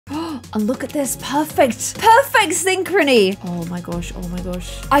And look at this, perfect, perfect synchrony. Oh my gosh, oh my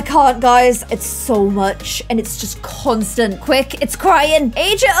gosh. I can't, guys. It's so much and it's just constant. Quick, it's crying.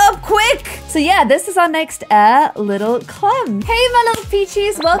 Age it up, quick. So yeah, this is our next heir, little Clem. Hey, my little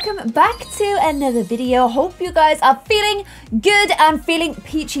peaches, welcome back to another video. Hope you guys are feeling good and feeling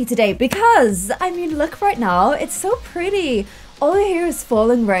peachy today because, I mean, look right now, it's so pretty. All I hear is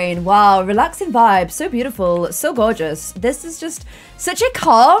falling rain. Wow, relaxing vibe. So beautiful, so gorgeous. This is just such a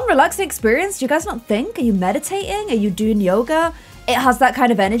calm, relaxing experience. Do you guys not think? Are you meditating? Are you doing yoga? It has that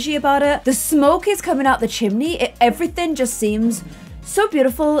kind of energy about it. The smoke is coming out the chimney. Everything just seems so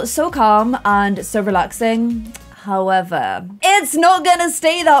beautiful, so calm, and so relaxing. However, it's not gonna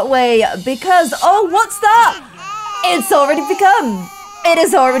stay that way because, oh, what's that? It's already begun. It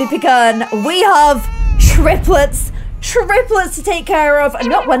has already begun. We have triplets to take care of.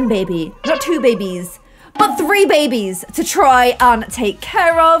 Not one baby, not two babies, but three babies to try and take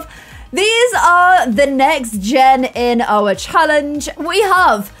care of. These are the next gen in our challenge. We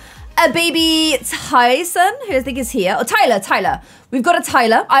have a baby Tyson, who I think is here. Oh, Tyler. We've got a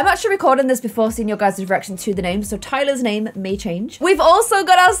Tyler. I'm actually recording this before seeing your guys' reaction to the name, so Tyler's name may change. We've also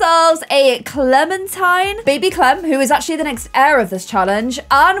got ourselves a Clementine, baby Clem, who is actually the next heir of this challenge.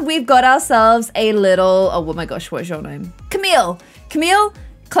 And we've got ourselves a little, oh my gosh, what's your name? Camille,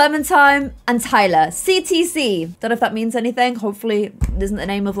 Clementine, and Tyler. CTC. Don't know if that means anything. Hopefully it isn't the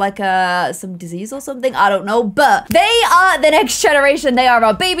name of like some disease or something. I don't know. But they are the next generation. They are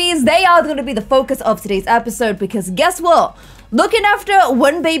our babies. They are going to be the focus of today's episode because guess what? Looking after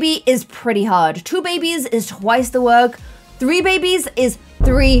one baby is pretty hard. Two babies is twice the work. Three babies is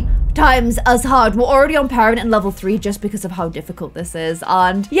 3 times as hard. We're already on parent and level 3 just because of how difficult this is.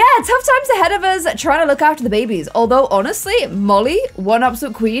 And yeah, tough times ahead of us trying to look after the babies. Although honestly, Molly, one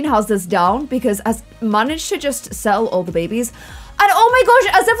absolute queen, has this down because has managed to just settle all the babies. And oh my gosh,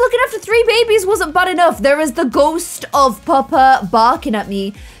 as if looking after 3 babies wasn't bad enough, there is the ghost of Papa barking at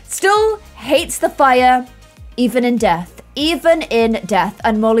me. Still hates the fire, even in death. Even in death.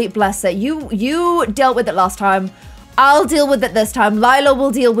 And Molly, bless her, you dealt with it last time. I'll deal with it this time. Lila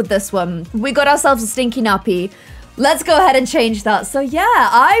will deal with this one. We got ourselves a stinky nappy. Let's go ahead and change that. So yeah,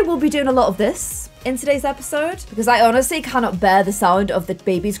 I will be doing a lot of this in today's episode because I honestly cannot bear the sound of the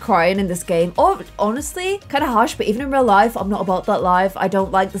babies crying in this game. Or honestly, kind of harsh, but even in real life, I'm not about that life. I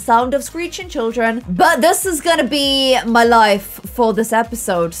don't like the sound of screeching children. But this is gonna be my life for this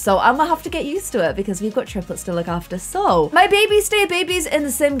episode. So I'm gonna have to get used to it because we've got triplets to look after. So my babies stay babies in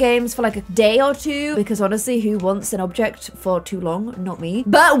the sim games for like a day or two because honestly, who wants an object for too long? Not me.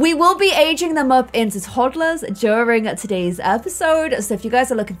 But we will be aging them up into toddlers during today's episode. So if you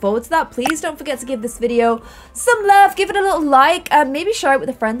guys are looking forward to that, please don't forget to give this video some love, give it a little like, and maybe share it with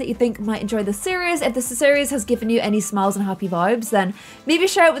a friend that you think might enjoy the series. If this series has given you any smiles and happy vibes, then maybe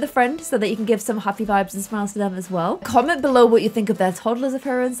share it with a friend so that you can give some happy vibes and smiles to them as well. Comment below what you think of their toddler's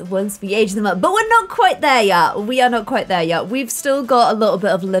appearance once we age them up. But we're not quite there yet. We are not quite there yet. We've still got a little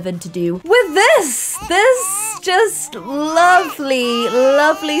bit of living to do with this just lovely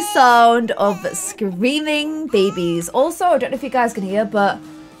sound of screaming babies. Also, I don't know if you guys can hear, but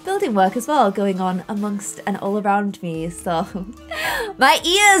building work as well going on amongst and all around me, so my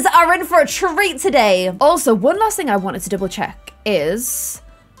ears are in for a treat today. Also, one last thing I wanted to double check is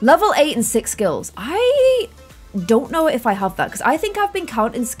level 8 and 6 skills. I don't know if I have that because I think I've been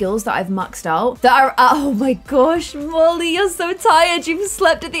counting skills that I've maxed out that are oh my gosh, Molly, you're so tired. You've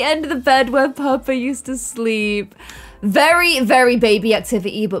slept at the end of the bed where Papa used to sleep. Very baby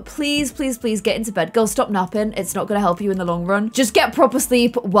activity, but please get into bed. Girl, stop napping. It's not going to help you in the long run. Just get proper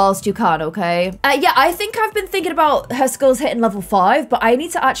sleep whilst you can, okay? Yeah, I think I've been thinking about her skills hitting level 5, but I need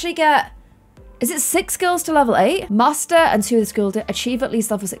to actually get, is it 6 skills to level 8? Master and 2 of the skills to achieve at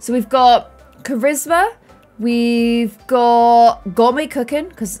least level 6. So we've got charisma, we've got gourmet cooking,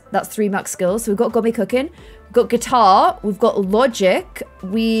 because that's 3 max skills. So we've got gourmet cooking, we've got guitar, we've got logic,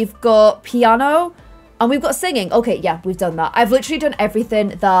 we've got piano, and we've got singing. Okay, yeah, we've done that. I've literally done everything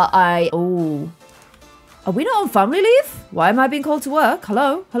that oh. Are we not on family leave? Why am I being called to work?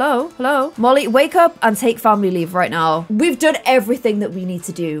 Hello? Molly, wake up and take family leave right now. We've done everything that we need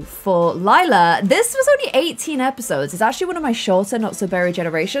to do for Lila. This was only 18 episodes. It's actually one of my shorter Not So Berry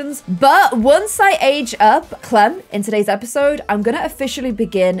generations. But once I age up Clem in today's episode, I'm gonna officially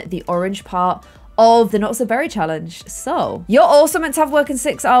begin the orange part of the Not So Berry challenge. So you're also meant to have work in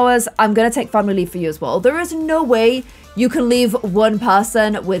 6 hours. I'm gonna take family leave for you as well. There is no way you can leave one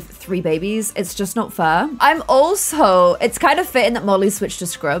person with 3 babies. It's just not fair. I'm also, it's kind of fitting that Molly switched to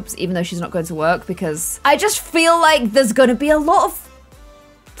scrubs even though she's not going to work because I just feel like there's gonna be a lot of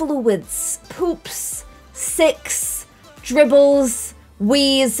fluids, poops, sicks, dribbles,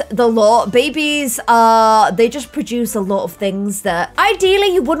 wheeze the lot. Babies, they just produce a lot of things that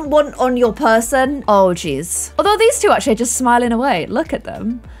ideally you wouldn't want on your person. Oh, geez. Although these two actually are just smiling away. Look at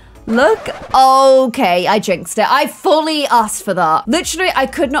them. Look. Okay, I jinxed it. I fully asked for that. Literally, I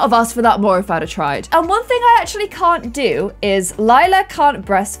could not have asked for that more if I'd have tried. And one thing I actually can't do is Lila can't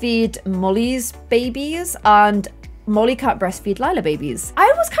breastfeed Molly's babies and Molly can't breastfeed Lila babies.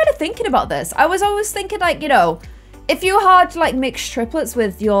 I was kind of thinking about this. I was always thinking like, you know, if you had like mixed triplets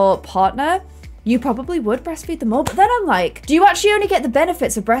with your partner, you probably would breastfeed them all. But then I'm like, do you actually only get the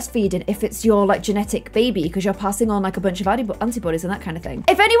benefits of breastfeeding if it's your like genetic baby because you're passing on like a bunch of antibodies and that kind of thing?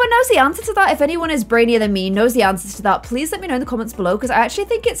 If anyone knows the answer to that, if anyone is brainier than me, knows the answers to that, please let me know in the comments below because I actually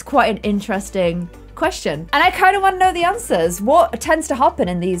think it's quite an interesting question. And I kind of want to know the answers. What tends to happen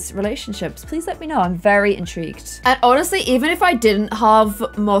in these relationships? Please let me know. I'm very intrigued. And honestly, even if I didn't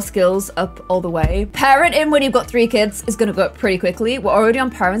have more skills up all the way, parenting when you've got 3 kids is going to go up pretty quickly. We're already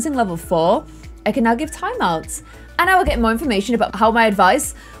on parenting level 4. I can now give timeouts. And I will get more information about how my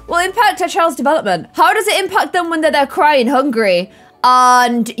advice will impact a child's development. How does it impact them when they're there crying, hungry,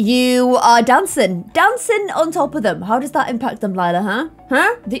 and you are dancing on top of them? How does that impact them, Lila, huh?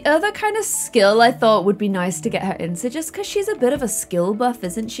 The other kind of skill I thought would be nice to get her into, just because she's a bit of a skill buff,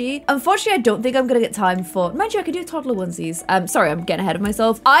 isn't she? Unfortunately, I don't think I'm gonna get time for, mind you, I could do toddler onesies. Sorry, I'm getting ahead of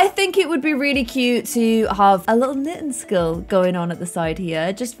myself. I think it would be really cute to have a little knitting skill going on at the side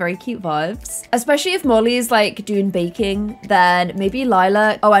here. Just very cute vibes. Especially if Molly's like doing baking, then maybe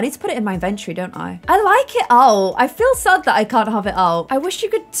Lila, oh, I need to put it in my inventory, don't I? I like it out. I feel sad that I can't have it out. I wish you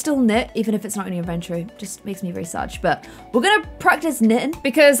could still knit even if it's not in your inventory. Just makes me very sad. But we're gonna practice knitting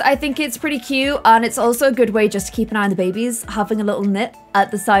because I think it's pretty cute and it's also a good way just to keep an eye on the babies, having a little knit at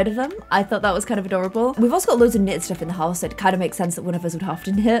the side of them. I thought that was kind of adorable. We've also got loads of knitted stuff in the house, so it kind of makes sense that one of us would have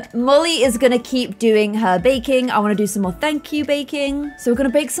to knit. Molly is gonna keep doing her baking. I want to do some more thank you baking. So we're gonna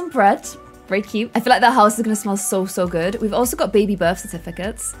bake some bread. Very cute. I feel like that house is gonna smell so, so good. We've also got baby birth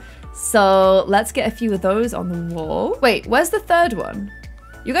certificates. So let's get a few of those on the wall. Wait, where's the third one?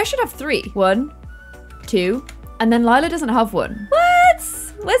 You guys should have 3. 1, 2, and then Lila doesn't have one. What?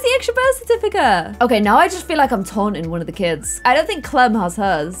 Where's the extra birth certificate? Okay, now I just feel like I'm taunting one of the kids. I don't think Clem has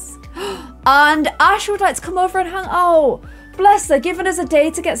hers. And Ash would like to come over and hang out. Bless her, giving us a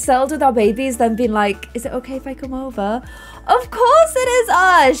day to get settled with our babies, then being like, is it okay if I come over? Of course it is,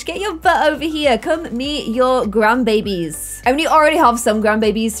 Ash. Get your butt over here. Come meet your grandbabies. I mean, you already have some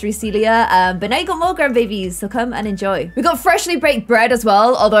grandbabies through Celia, but now you got more grandbabies, so come and enjoy. We got freshly baked bread as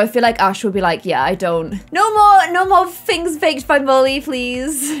well, although I feel like Ash will be like, yeah, I don't. No more things baked by Molly,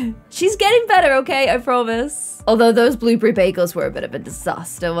 please. She's getting better, okay? I promise. Although those blueberry bagels were a bit of a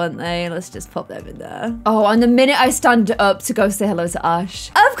disaster, weren't they? Let's just pop them in there. Oh, and the minute I stand up to go say hello to Ash,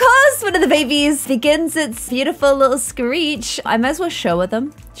 of course, one of the babies begins its beautiful little screech. I might as well show her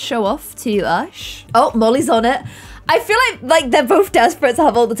them. Show off to Ash. Oh, Molly's on it. I feel like they're both desperate to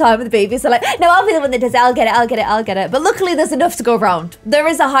have all the time with the babies. They're like, no, I'll be the one that does it. I'll get it. I'll get it. I'll get it. But luckily, there's enough to go around. There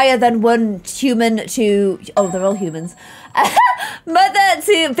is a higher than one human to, oh, they're all humans. Mother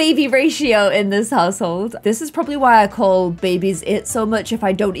to baby ratio in this household. This is probably why I call babies it so much if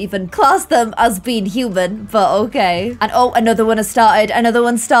I don't even class them as being human, but okay. And oh, another one has started. Another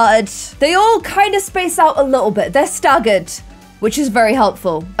one started. They all kind of space out a little bit. They're staggered, which is very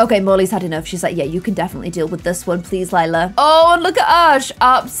helpful. Okay, Molly's had enough. She's like, yeah, you can definitely deal with this one, please, Lila. Oh, and look at Ash.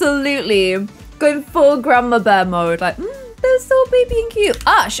 Absolutely. Going full grandma bear mode. Like, they're so baby and cute.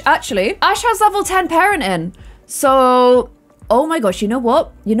 Ash, actually, Ash has level 10 parenting. So, oh my gosh, you know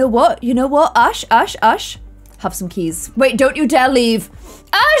what? You know what? You know what? Ash, have some keys. Wait, don't you dare leave.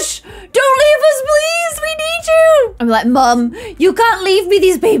 Ash, don't leave us, please. We need you. I'm like, Mom, you can't leave me.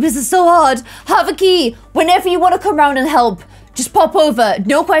 These babies are so hard. Have a key. Whenever you want to come around and help, just pop over.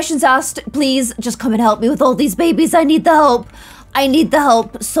 No questions asked. Please just come and help me with all these babies. I need the help. I need the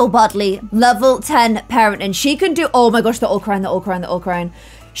help so badly. Level 10 parenting. She can do, oh my gosh, they're all crying, they're all crying, they're all crying.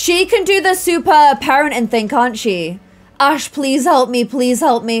 She can do the super parenting thing, can't she? Ash, please help me, please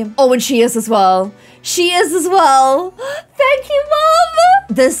help me. Oh, and she is as well. She is as well. Thank you,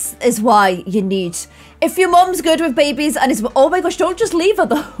 Mom. This is why you need, if your mom's good with babies and is, oh my gosh, don't just leave her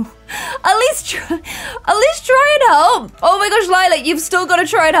though. At least try and help. Oh my gosh, Lila, you've still got to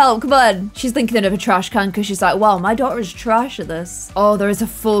try and help. Come on. She's thinking of a trash can because she's like, wow, my daughter is trash at this. Oh, there is a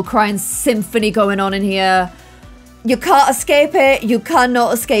full crying symphony going on in here. You can't escape it. You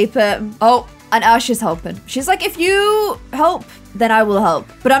cannot escape it. Oh, and Ash is helping. She's like, if you help, then I will help.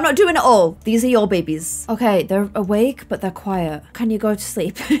 But I'm not doing it all. These are your babies. Okay, they're awake, but they're quiet. Can you go to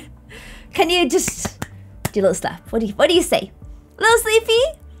sleep? Can you just do a little step? What do you say? Little sleepy?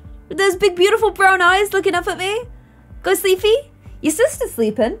 With those big, beautiful brown eyes looking up at me? Go sleepy? Your sister's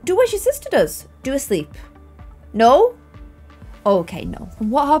sleeping. Do what your sister does. Do a sleep. No? Okay, no.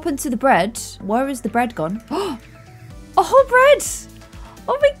 And what happened to the bread? Where is the bread gone? Oh, bread!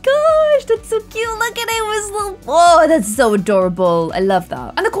 Oh my gosh, that's so cute. Look at it with little... Oh, that's so adorable. I love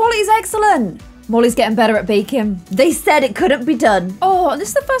that. And the quality is excellent. Molly's getting better at baking. They said it couldn't be done. Oh, and this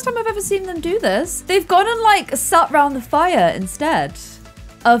is the first time I've ever seen them do this. They've gone and like sat round the fire instead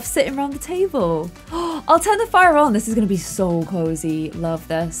of sitting around the table. I'll turn the fire on. This is going to be so cozy. Love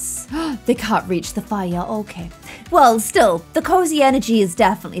this. They can't reach the fire. Okay. Well, still, the cozy energy is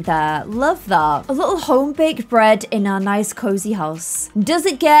definitely there. Love that. A little home-baked bread in our nice cozy house. Does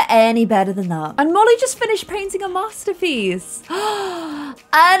it get any better than that? And Molly just finished painting a masterpiece. And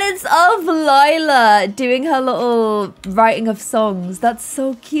it's of Lila doing her little writing of songs. That's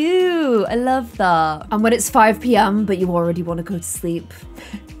so cute. I love that. And when it's 5 p.m, but you already want to go to sleep,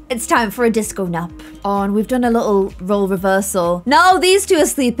 it's time for a disco nap. Oh, and we've done a little role reversal. Now these two are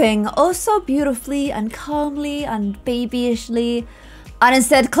sleeping oh so beautifully and calmly and babyishly. And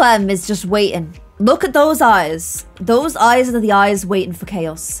instead Clem is just waiting. Look at those eyes. Those eyes are the eyes waiting for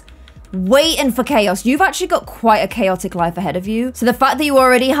chaos. Waiting for chaos. You've actually got quite a chaotic life ahead of you. So the fact that you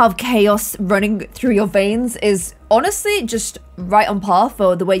already have chaos running through your veins is honestly just right on par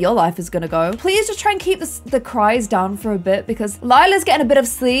for the way your life is gonna go. Please just try and keep the cries down for a bit because Lila's getting a bit of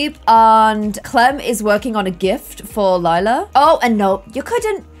sleep and Clem is working on a gift for Lila. Oh, and no, you could, oh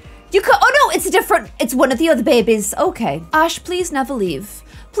no, it's a different, it's one of the other babies. Okay. Ash, please never leave.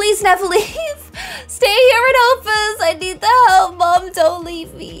 Please never leave. Stay here and help us. I need the help, Mom. Don't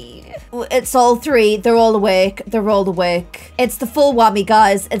leave me. It's all three. They're all awake. They're all awake. It's the full whammy,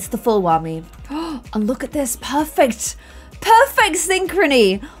 guys. It's the full whammy. And look at this. Perfect. Perfect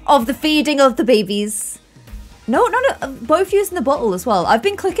synchrony of the feeding of the babies. No, both using the bottle as well. I've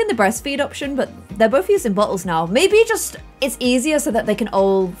been clicking the breastfeed option, but they're both using bottles now. Maybe just it's easier so that they can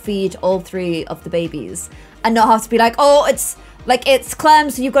all feed all three of the babies and not have to be like, oh, it's Clem,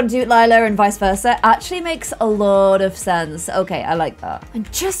 so you've got to do it, Lila, and vice versa. Actually makes a lot of sense. Okay, I like that.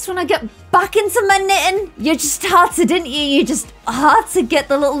 And just when I get back into my knitting, you just had to, didn't you? You just had to get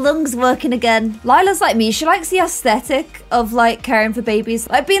the little lungs working again. Lila's like me. She likes the aesthetic of like caring for babies.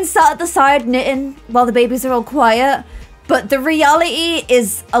 Like being sat at the side knitting while the babies are all quiet. But the reality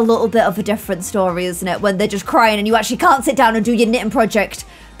is a little bit of a different story, isn't it? When they're just crying and you actually can't sit down and do your knitting project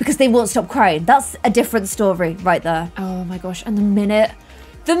because they won't stop crying. That's a different story right there. Oh my gosh. And the minute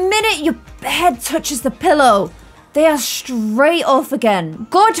your head touches the pillow, they are straight off again.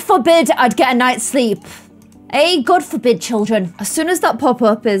 God forbid I'd get a night's sleep. Hey, God forbid, children. As soon as that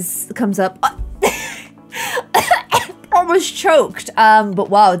pop-up comes up, almost choked. But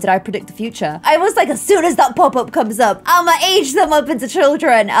wow, did I predict the future? I was like, as soon as that pop-up comes up, I'ma age them up into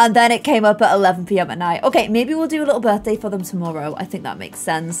children. And then it came up at 11 p.m. at night. Okay, maybe we'll do a little birthday for them tomorrow. I think that makes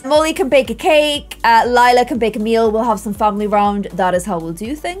sense. Molly can bake a cake. Lila can bake a meal. We'll have some family round. That is how we'll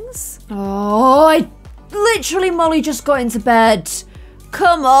do things. Oh, Molly just got into bed.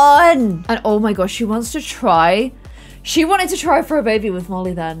 Come on. And oh my gosh, she wants to try. She wanted to try for a baby with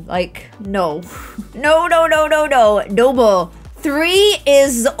Molly then. Like, no. No more. 3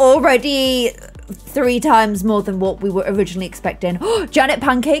 is already 3 times more than what we were originally expecting. Janet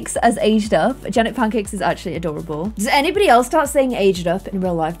Pancakes has aged up. Janet Pancakes is actually adorable. Does anybody else start saying aged up in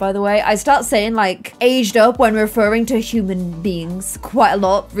real life, by the way? I start saying like aged up when referring to human beings quite a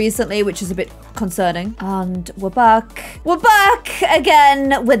lot recently, which is a bit concerning. And we're back. We're back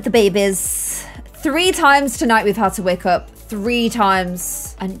again with the babies. 3 times tonight we've had to wake up. 3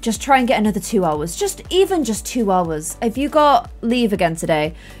 times. And just try and get another 2 hours. Even just 2 hours. If you got leave again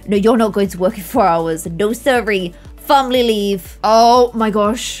today, no, you're not going to work in 4 hours. No, sorry. Family leave. Oh my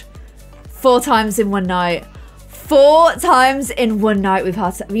gosh. 4 times in one night. 4 times in one night we've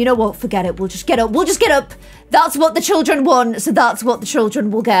had to, you know what, forget it. We'll just get up. We'll just get up. That's what the children want, so that's what the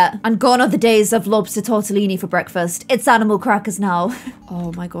children will get. And gone are the days of lobster tortellini for breakfast. It's animal crackers now.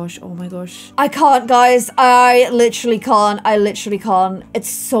 Oh my gosh, oh my gosh. I can't, guys. I literally can't. It's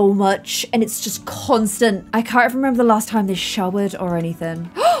so much, and it's just constant. I can't remember the last time they showered or anything.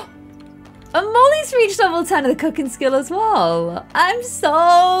 And Molly's reached level 10 of the cooking skill as well. I'm so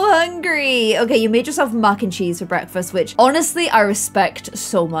hungry. Okay, you made yourself mac and cheese for breakfast, which honestly, I respect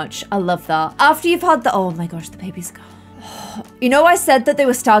so much. I love that. After you've had the, oh my gosh, the baby's gone. You know, I said that they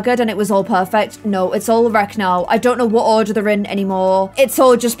were staggered and it was all perfect. No, it's all a wreck now. I don't know what order they're in anymore. It's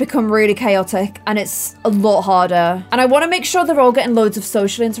all just become really chaotic and it's a lot harder. And I want to make sure they're all getting loads of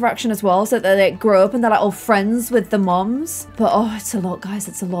social interaction as well so that they grow up and they're like all friends with the moms. But oh, it's a lot, guys.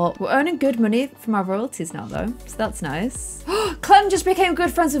 It's a lot. We're earning good money from our royalties now though. So that's nice. Clem just became good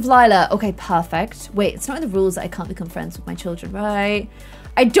friends with Lila. Okay, perfect. Wait, it's not in the rules that I can't become friends with my children, right?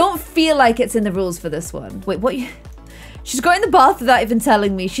 I don't feel like it's in the rules for this one. Wait, what? She's got in the bath without even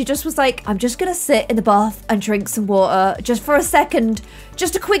telling me. She just was like, I'm just gonna sit in the bath and drink some water just for a second.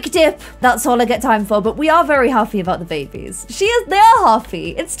 Just a quick dip. That's all I get time for. But we are very happy about the babies. They are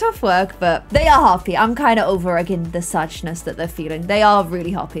happy. It's tough work, but they are happy. I'm kind of over again the sadness that they're feeling. They are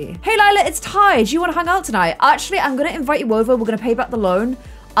really happy. Hey, Lila, it's Ty. Do you want to hang out tonight? Actually, I'm gonna invite you over. We're gonna pay back the loan.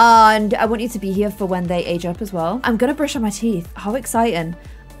 And I want you to be here for when they age up as well. I'm gonna brush on my teeth. How exciting.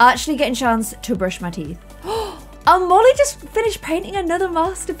 Actually getting a chance to brush my teeth. And Molly just finished painting another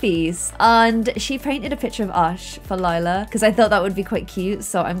masterpiece. And she painted a picture of Ash for Lila because I thought that would be quite cute.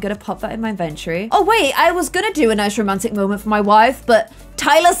 So I'm going to pop that in my inventory. Oh, wait, I was going to do a nice romantic moment for my wife, but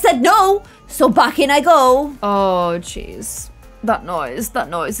Tyler said no. So back in I go. Oh, jeez. That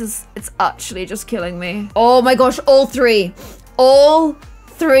noise is, it's actually just killing me. Oh my gosh, all three. All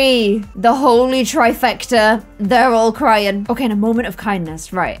three. The holy trifecta. They're all crying. Okay, in a moment of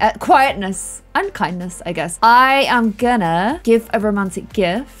kindness, right. Quietness and kindness, I guess. I am gonna give a romantic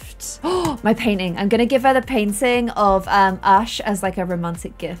gift. Oh, my painting. I'm gonna give her the painting of Ash as like a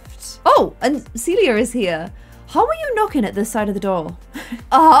romantic gift. Oh, and Celia is here. How are you knocking at this side of the door?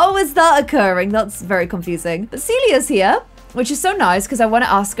 How is that occurring? That's very confusing. But Celia's here, which is so nice because I want to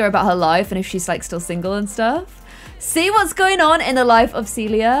ask her about her life and if she's like still single and stuff. See what's going on in the life of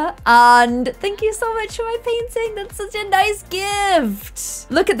Celia. And thank you so much for my painting. That's such a nice gift.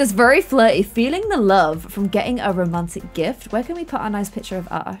 Look at this, very flirty. Feeling the love from getting a romantic gift. Where can we put our nice picture of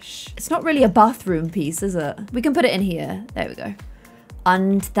Ash? It's not really a bathroom piece, is it? We can put it in here. There we go.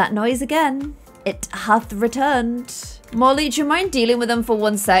 And that noise again. It hath returned. Molly, do you mind dealing with them for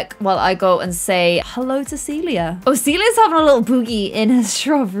 1 sec while I go and say hello to Celia? Oh, Celia's having a little boogie in her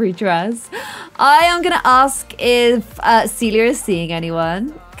strawberry dress. I am going to ask if Celia is seeing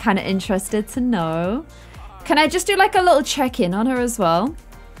anyone. Kind of interested to know. Can I just do like a little check-in on her as well?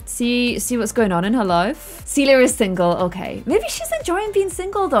 See what's going on in her life? Celia is single. Okay. Maybe she's enjoying being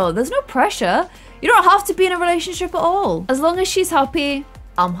single though. There's no pressure. You don't have to be in a relationship at all. As long as she's happy,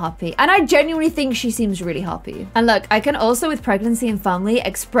 I'm happy. And I genuinely think she seems really happy. And look, I can also with pregnancy and family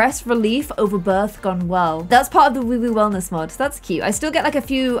express relief over birth gone well. That's part of the wee wee wellness mod. So that's cute. I still get like a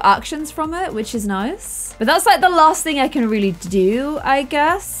few actions from it, which is nice. But that's like the last thing I can really do, I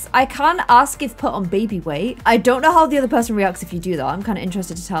guess. I can ask if put on baby weight. I don't know how the other person reacts if you do that. I'm kind of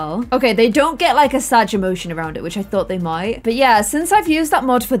interested to tell. Okay, they don't get like a sad emotion around it, which I thought they might. But yeah, since I've used that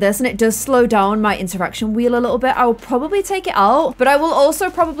mod for this and it does slow down my interaction wheel a little bit, I will probably take it out. But I will also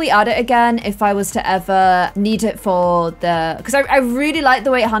probably add it again if I was to ever need it for the... Because I really like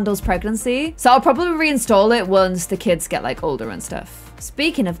the way it handles pregnancy. So I'll probably reinstall it once the kids get like older and stuff.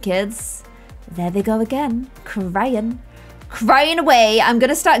 Speaking of kids, there they go again. Crying away. I'm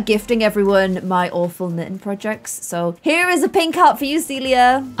gonna start gifting everyone my awful knitting projects. So here is a pink heart for you,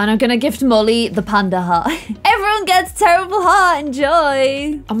 Celia. And I'm gonna gift Molly the panda heart. Everyone gets terrible heart.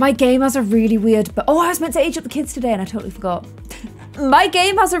 Enjoy. And my game has a really weird... Oh, I was meant to age up the kids today and I totally forgot. My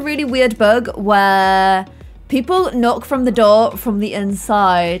game has a really weird bug where people knock from the door from the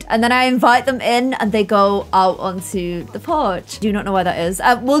inside and then I invite them in and they go out onto the porch. Do not know why that is.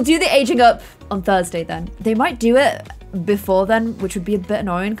 We'll do the aging up on Thursday then. They might do it before then, which would be a bit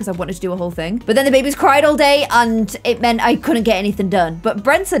annoying because I wanted to do a whole thing. But then the babies cried all day and it meant I couldn't get anything done. But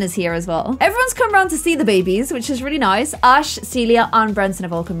Brenton is here as well. Everyone's come around to see the babies, which is really nice. Ash, Celia, and Brenton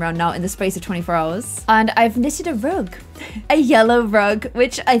have all come around now in the space of 24 hours. And I've knitted a rug. A yellow rug,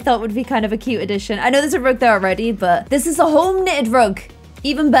 which I thought would be kind of a cute addition. I know there's a rug there already, but this is a home knitted rug.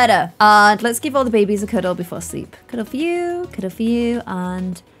 Even better. And let's give all the babies a cuddle before sleep. Cuddle for you,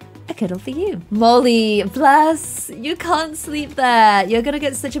 and a cuddle for you. Molly, bless. You can't sleep there. You're gonna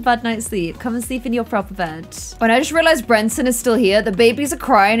get such a bad night's sleep. Come and sleep in your proper bed. When I just realized Brenton is still here, the babies are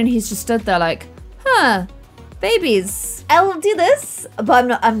crying and he's just stood there like, huh, babies. I'll do this,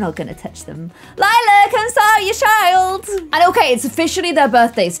 but I'm not gonna touch them. Lila, come saw your child. And okay, it's officially their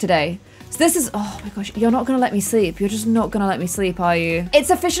birthdays today. So this is, oh my gosh, you're not gonna let me sleep. You're just not gonna let me sleep, are you? It's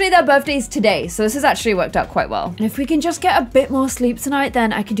officially their birthdays today, so this has actually worked out quite well. And if we can just get a bit more sleep tonight,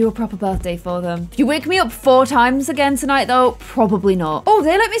 then I can do a proper birthday for them. If you wake me up 4 times again tonight though, probably not. Oh,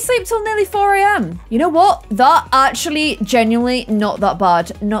 they let me sleep till nearly 4 a.m. You know what? That actually genuinely not that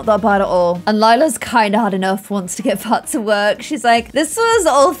bad. Not that bad at all. And Lila's kind of had enough, wants to get back to work. She's like, this was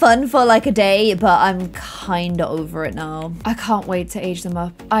all fun for like a day, but I'm kind of over it now. I can't wait to age them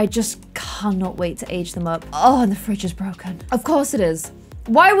up. I just cannot wait to age them up. Oh, and the fridge is broken. Of course it is.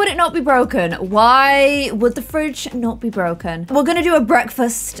 Why would it not be broken? Why would the fridge not be broken? We're gonna do a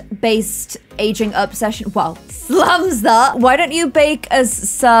breakfast-based aging up session. Wow, slams that. Why don't you bake us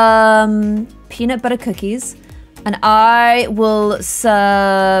some peanut butter cookies and I will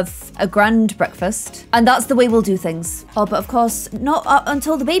serve a grand breakfast. And that's the way we'll do things. Oh, but of course, not up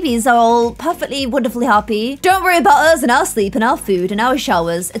until the babies are all perfectly, wonderfully happy. Don't worry about us and our sleep and our food and our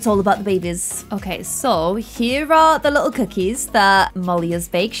showers. It's all about the babies. Okay, so here are the little cookies that Molly has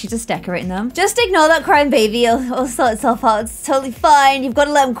baked. She's just decorating them. Just ignore that crying baby. It'll sort itself out. It's totally fine. You've got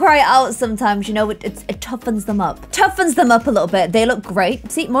to let them cry it out sometimes. You know, it toughens them up. Toughens them up a little bit. They look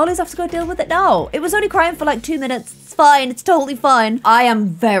great. See, Molly's have to go deal with it now. It was only crying for like 2 minutes. It's fine. It's totally fine. I am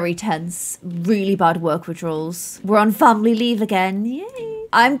very tense. Really bad work withdrawals. We're on family leave again. Yay.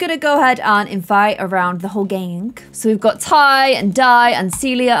 I'm gonna go ahead and invite around the whole gang. So we've got Ty and Di and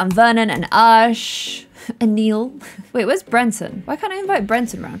Celia and Vernon and Ash and Neil. Wait, where's Brenton? Why can't I invite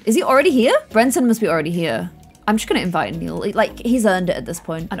Brenton around? Is he already here? Brenton must be already here. I'm just gonna invite Neil. Like, he's earned it at this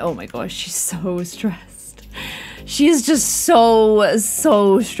point. And oh my gosh, she's so stressed. She's just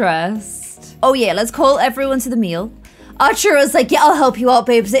so stressed. Oh yeah, let's call everyone to the meal. Archer was like, yeah, I'll help you out,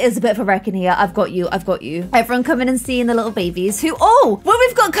 babes. It is a bit of a wrecking here. I've got you. I've got you. Everyone coming and seeing the little babies who, oh, when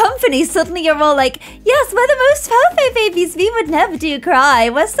we've got company, suddenly you're all like, yes, we're the most perfect babies. We would never do cry.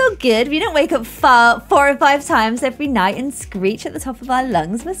 We're so good. We don't wake up 4 or 5 times every night and screech at the top of our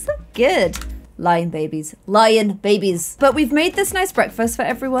lungs. We're so good. Lion babies. Lion babies. But we've made this nice breakfast for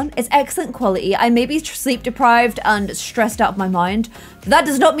everyone. It's excellent quality. I may be sleep deprived and stressed out of my mind. But that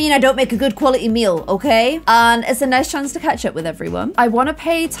does not mean I don't make a good quality meal, okay? And it's a nice chance to catch up with everyone. I want to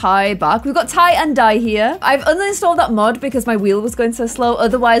pay Ty back. We've got Ty and Di here. I've uninstalled that mod because my wheel was going so slow.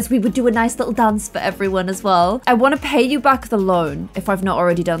 Otherwise, we would do a nice little dance for everyone as well. I want to pay you back the loan if I've not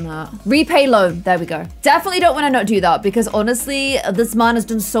already done that. Repay loan. There we go. Definitely don't want to not do that because honestly, this man has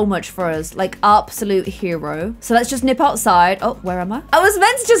done so much for us. Like, absolute hero. So let's just nip outside. Oh, where am I? I was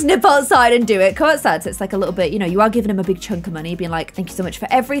meant to just nip outside and do it. Come outside. So it's like a little bit, you know, you are giving him a big chunk of money, being like, thank you so much for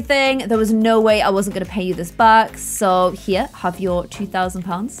everything. There was no way I wasn't going to pay you this back. So here, have your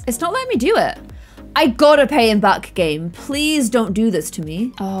 £2,000. It's not letting me do it. I gotta pay him back, game. Please don't do this to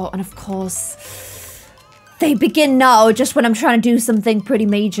me. Oh, and of course, they begin now just when I'm trying to do something pretty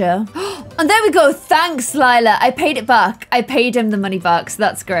major. And there we go. Thanks, Lila. I paid it back. I paid him the money back, so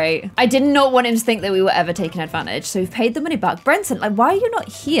that's great. I did not want him to think that we were ever taking advantage, so we've paid the money back. Brenton, like, why are you not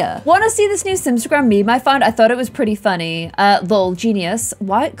here? Want to see this new Simstagram meme I found? I thought it was pretty funny. Lol, genius.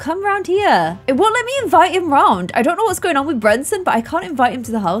 Why? Come round here. It won't let me invite him round. I don't know what's going on with Brenton, but I can't invite him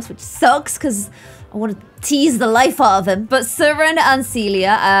to the house, which sucks because I want to tease the life out of him. But Surin and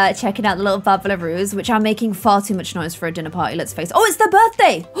Celia are checking out the little Babbleroos, which are making far too much noise for a dinner party, let's face it. Oh, it's their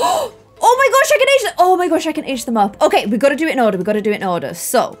birthday. Oh my gosh, I can age them. Oh my gosh, I can age them up. Okay, we got to do it in order. We got to do it in order.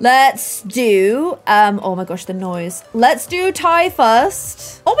 So let's do, oh my gosh, the noise. Let's do Ty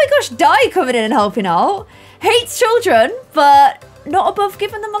first. Oh my gosh, Di coming in and helping out. Hates children, but not above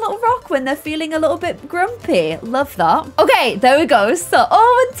giving them a little rock when they're feeling a little bit grumpy. Love that. Okay, there we go. So,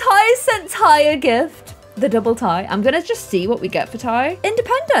 oh, and Ty sent Ty a gift. The double tie. I'm gonna just see what we get for Ty.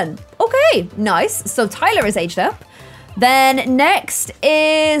 Independent. Okay, nice. So Tyler is aged up. Then next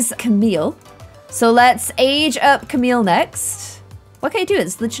is Camille. So let's age up Camille next. What can I do?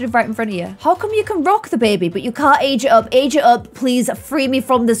 It's literally right in front of you. How come you can rock the baby, but you can't age it up? Age it up, please. Free me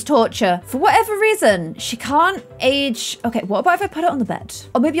from this torture. For whatever reason, she can't age. Okay, what about if I put it on the bed?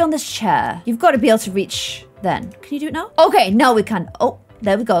 Or maybe on this chair? You've got to be able to reach then. Can you do it now? Okay, now we can. Oh,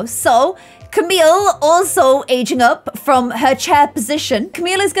 there we go. So Camille also aging up from her chair position.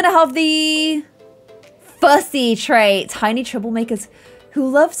 Camille is going to have the fussy trait. Tiny troublemakers who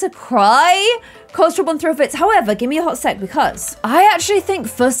love to cry, cause trouble and throw fits. However, give me a hot sec because I actually think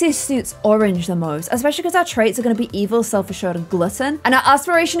fussy suits orange the most, especially because our traits are going to be evil, self-assured, and glutton. And our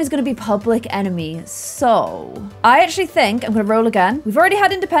aspiration is going to be public enemy. So I actually think I'm going to roll again. We've already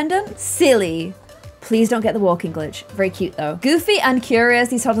had independent. Silly. Please don't get the walking glitch. Very cute though. Goofy and curious,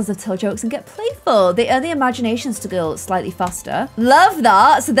 these toddlers have tell jokes and get playful. They earn the imaginations to go slightly faster. Love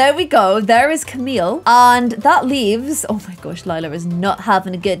that. So there we go. There is Camille. And that leaves, oh my gosh, Lila is not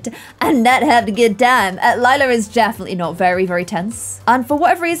having a good time. Lila is definitely not very, very tense. And for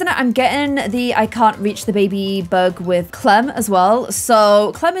whatever reason, I'm getting the I can't reach the baby bug with Clem as well.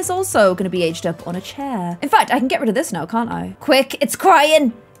 So Clem is also going to be aged up on a chair. In fact, I can get rid of this now, can't I? Quick, it's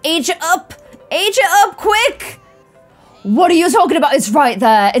crying. Age it up. Age it up, quick. What are you talking about? It's right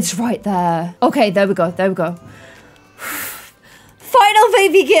there. It's right there. Okay, there we go. There we go. Final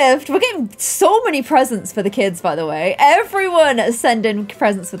baby gift. We're getting so many presents for the kids, by the way. Everyone is sending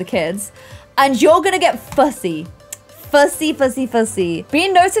presents for the kids. And you're going to get fussy. Fussy, fussy, fussy.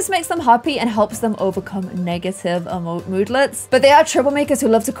 Being noticed makes them happy and helps them overcome negative moodlets. But they are troublemakers who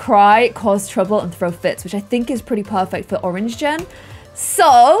love to cry, cause trouble, and throw fits, which I think is pretty perfect for Orange Gen.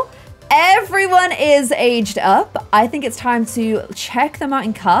 So everyone is aged up. I think it's time to check them out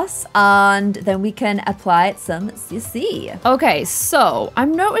in CAS and then we can apply some CC. Okay, so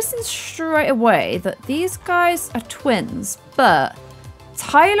I'm noticing straight away that these guys are twins, but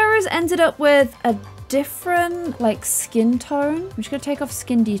Tyler has ended up with a different like skin tone. I'm just gonna take off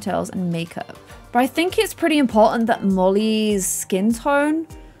skin details and makeup. But I think it's pretty important that Molly's skin tone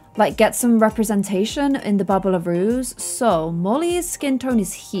like get some representation in the Babble of Ruse. So Molly's skin tone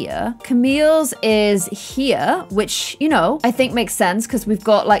is here. Camille's is here, which, you know, I think makes sense because we've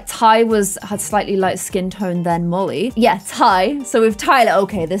got like Ty had slightly light skin tone than Molly. Yeah, Ty. So with Tyler,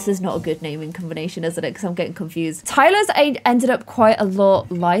 okay, this is not a good naming combination, isn't it? Because I'm getting confused. Tyler's ended up quite a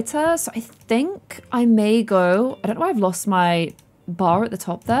lot lighter. So I think I may go, I don't know why I've lost my bar at the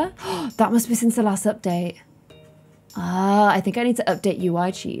top there. That must be since the last update. Ah, I think I need to update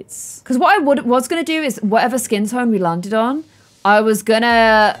UI cheats. Because what I was going to do is whatever skin tone we landed on, I was going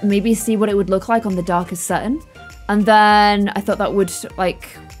to maybe see what it would look like on the darkest setting. And then I thought that would,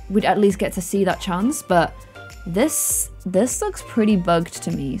 like, we'd at least get to see that chance. But this looks pretty bugged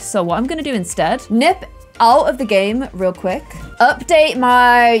to me. So what I'm going to do instead, nip out of the game real quick, update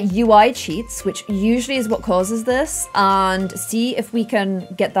my UI cheats, which usually is what causes this, and see if we can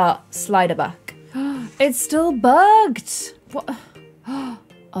get that slider back. It's still bugged. What?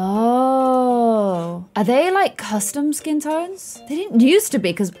 Oh. Are they like custom skin tones? They didn't used to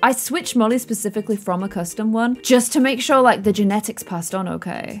be because I switched Molly specifically from a custom one just to make sure like the genetics passed on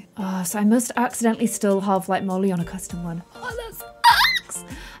okay. Oh, so I must accidentally still have like Molly on a custom one. Oh, that sucks.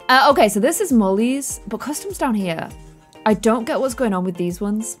 Okay, so this is Molly's, but custom's down here. I don't get what's going on with these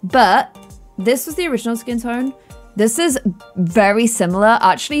ones, but this was the original skin tone. This is very similar,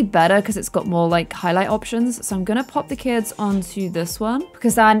 actually better because it's got more like highlight options. So I'm gonna pop the kids onto this one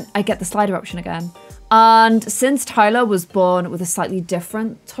because then I get the slider option again. And since Tyler was born with a slightly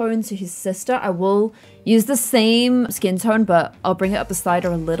different tone to his sister, I will use the same skin tone, but I'll bring it up the slider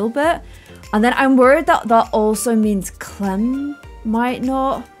a little bit. And then I'm worried that that also means Clem might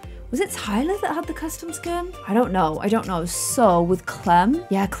not. Was it Tyler that had the custom skin? I don't know. I don't know. So with Clem,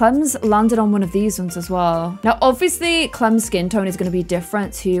 yeah, Clem's landed on one of these ones as well. Now, obviously, Clem's skin tone is going to be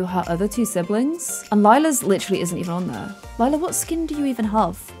different to her other two siblings. And Lila's literally isn't even on there. Lila, what skin do you even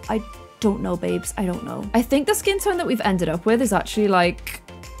have? I don't know, babes. I don't know. I think the skin tone that we've ended up with is actually like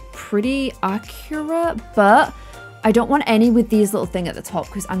pretty accurate, but I don't want any with these little thing at the top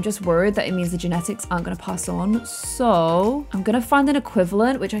because I'm just worried that it means the genetics aren't going to pass on. So I'm going to find an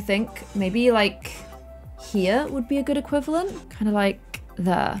equivalent, which I think maybe like here would be a good equivalent. Kind of like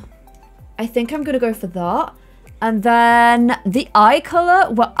there. I think I'm going to go for that. And then the eye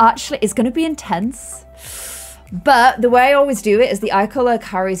color, well, actually, it's going to be intense. But the way I always do it is the eye color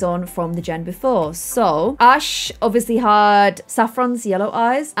carries on from the gen before. So Ash obviously had Saffron's yellow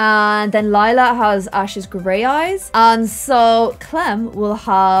eyes, and then Lila has Ash's gray eyes. And so Clem will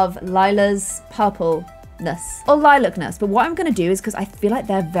have Lila's purpleness or lilacness. But what I'm going to do is, because I feel like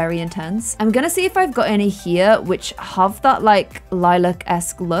they're very intense, I'm going to see if I've got any here which have that like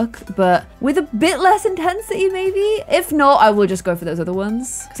lilac-esque look, but with a bit less intensity maybe. If not, I will just go for those other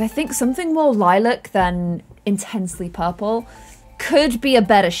ones. Because I think something more lilac than intensely purple could be a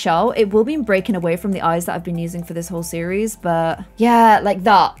better show. It will be breaking away from the eyes that I've been using for this whole series, but yeah, like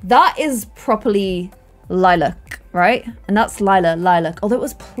that is properly lilac, right? And that's lilac, although it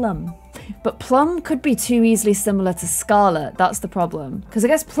was Plum. But Plum could be too easily similar to Scarlet. That's the problem. Because I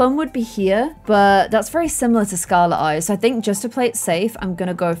guess Plum would be here, but that's very similar to Scarlet eyes. So I think just to play it safe, I'm going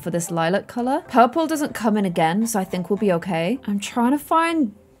to go for this lilac color. Purple doesn't come in again, so I think we'll be okay. I'm trying to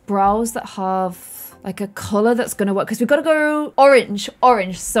find brows that have like a color that's gonna work, because we've got to go orange,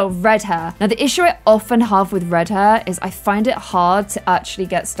 so red hair. Now the issue I often have with red hair is I find it hard to actually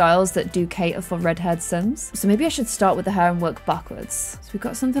get styles that do cater for red-haired Sims. So maybe I should start with the hair and work backwards. So we've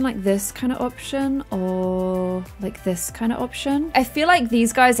got something like this kind of option, or like this kind of option. I feel like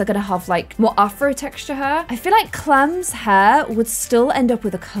these guys are gonna have like more afro texture hair. I feel like Clem's hair would still end up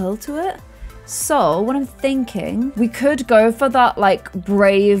with a curl to it. So what I'm thinking, we could go for that like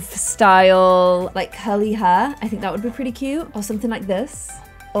brave style, like curly hair. I think that would be pretty cute. Or something like this.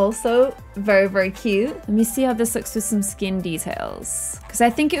 Also very, very cute. Let me see how this looks with some skin details. Because I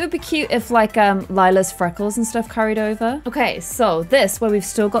think it would be cute if like Lila's freckles and stuff carried over. Okay, so this, where we've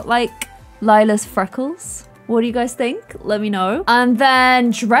still got like Lila's freckles. What do you guys think? Let me know. And then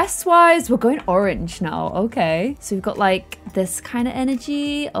dress-wise, we're going orange now. Okay. So we've got like this kind of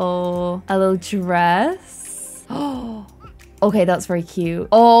energy, or a little dress. Oh, okay, that's very cute.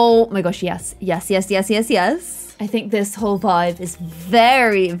 Oh my gosh, yes. I think this whole vibe is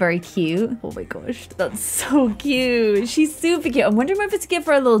very, very cute. Oh my gosh, that's so cute. She's super cute. I'm wondering whether to give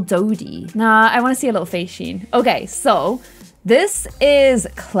her a little Dodie. Nah, I want to see a little face sheen. Okay, so this is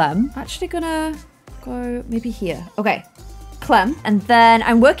Clem. Actually gonna go maybe here. Okay, Clem. And then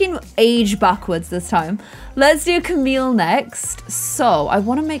I'm working age backwards this time. Let's do Camille next. So I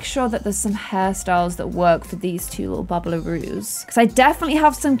want to make sure that there's some hairstyles that work for these two little babbleroos, because I definitely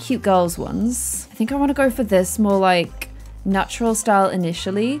have some cute girls ones. I think I want to go for this more like natural style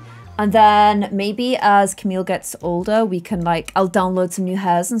initially. And then maybe as Camille gets older, we can like, I'll download some new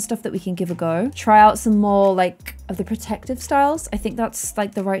hairs and stuff that we can give a go. Try out some more like of the protective styles. I think that's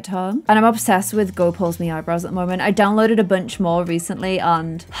like the right term. And I'm obsessed with Go Pulse Me eyebrows at the moment. I downloaded a bunch more recently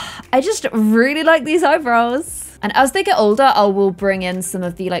and I just really like these eyebrows. And as they get older, I will bring in some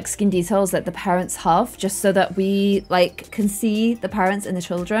of the like skin details that the parents have, just so that we like can see the parents and the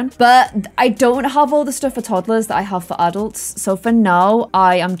children. But I don't have all the stuff for toddlers that I have for adults. So for now,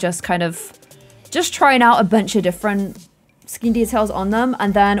 I am just kind of just trying out a bunch of different skin details on them.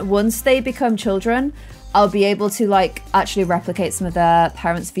 And then once they become children, I'll be able to like actually replicate some of their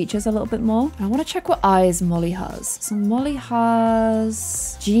parents' features a little bit more. And I want to check what eyes Molly has. So Molly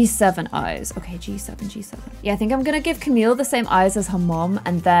has G7 eyes. Okay, G7. Yeah, I think I'm gonna give Camille the same eyes as her mom,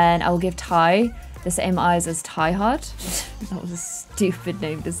 and then I'll give Ty the same eyes as Ty had. That was a stupid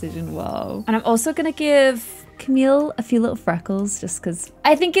name decision, wow. And I'm also gonna give Camille a few little freckles, just because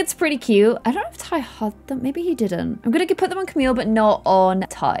I think it's pretty cute. I don't know if Ty had them. Maybe he didn't. I'm gonna put them on Camille, but not on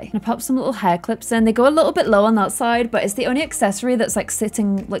Ty. I'm gonna pop some little hair clips in. They go a little bit low on that side, but it's the only accessory that's like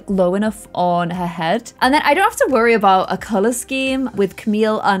sitting like low enough on her head. And then I don't have to worry about a color scheme with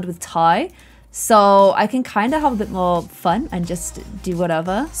Camille and with Ty. So I can kind of have a bit more fun and just do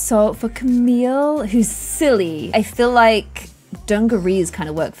whatever. So for Camille, who's silly, I feel like dungarees kind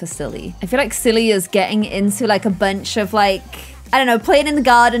of work for silly. I feel like silly is getting into like a bunch of like, I don't know, playing in the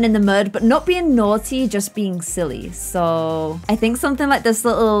garden in the mud, but not being naughty, just being silly. So I think something like this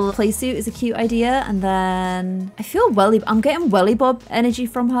little play suit is a cute idea. And then I feel I'm getting welly bob energy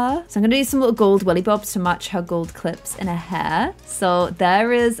from her. So I'm gonna do some little gold welly bobs to match her gold clips in her hair. So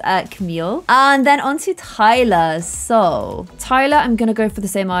there is Camille. And then on to Tyler. So Tyler, I'm gonna go for the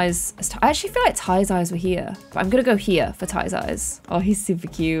same eyes as I actually feel like Ty's eyes were here, but I'm gonna go here for Ty's eyes. Oh, he's super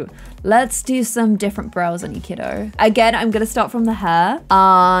cute. Let's do some different brows on you, kiddo. Again, I'm gonna start from the hair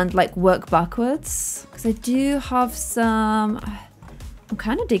and like work backwards, because I do have some. I'm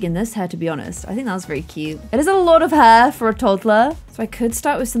kind of digging this hair, to be honest. I think that's very cute. It is a lot of hair for a toddler, so I could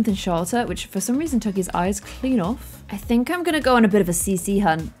start with something shorter, which for some reason took his eyes clean off. I think I'm gonna go on a bit of a CC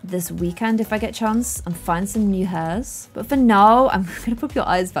hunt this weekend if I get a chance and find some new hairs. But for now, I'm gonna put your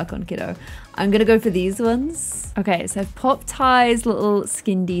eyes back on, kiddo. I'm gonna go for these ones. Okay, so I've popped Ty's little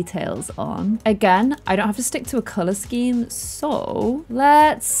skin details on. Again, I don't have to stick to a color scheme, so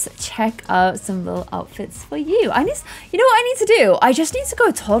let's check out some little outfits for you. You know what I need to do? I just need to go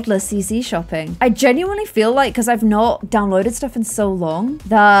toddler CC shopping. I genuinely feel like, because I've not downloaded stuff in so long,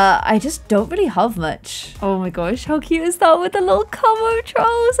 that I just don't really have much. Oh my gosh, how cute is that with the little camo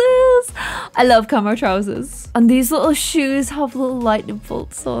trousers? I love camo trousers. And these little shoes have little lightning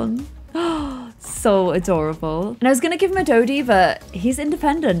bolts on. So adorable. And I was gonna give him a Dodie, but he's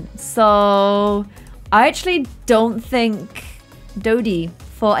independent, so I actually don't think Dodie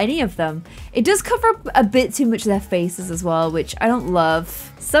for any of them. It does cover up a bit too much of their faces as well, which I don't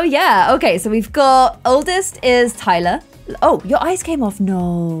love. So yeah, okay, so we've got oldest is Tyler. Oh, your eyes came off.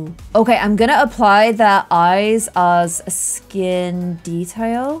 No. Okay, I'm gonna apply their eyes as a skin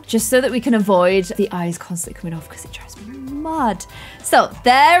detail, just so that we can avoid the eyes constantly coming off, because it drives me mad. So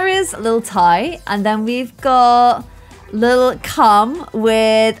there is little Ty, and then we've got little Cam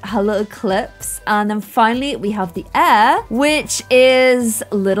with her little clips. And then finally, we have the Air, which is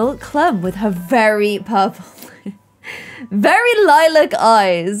little Plum with her very purple, very lilac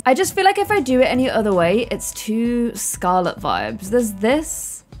eyes. I just feel like if I do it any other way, it's too Scarlet vibes. There's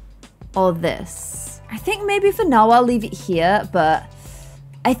this or this. I think maybe for now I'll leave it here, but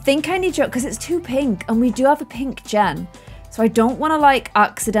I think I need to, because it's too pink and we do have a pink gen. So I don't want to like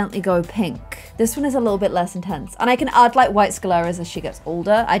accidentally go pink. This one is a little bit less intense. And I can add like white scleras as she gets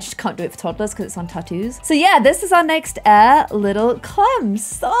older. I just can't do it for toddlers because it's on tattoos. So yeah, this is our next Air little Clem.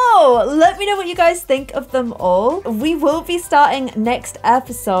 So let me know what you guys think of them all. We will be starting next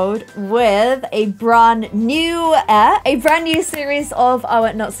episode with a brand new Air, a brand new series of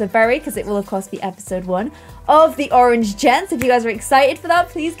our Not So Berry, because it will of course be episode 1 of the Orange Gen. So if you guys are excited for that,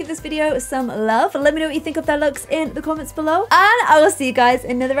 please give this video some love. Let me know what you think of their looks in the comments below. And I will see you guys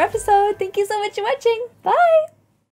in another episode. Thank you so much for watching. Bye.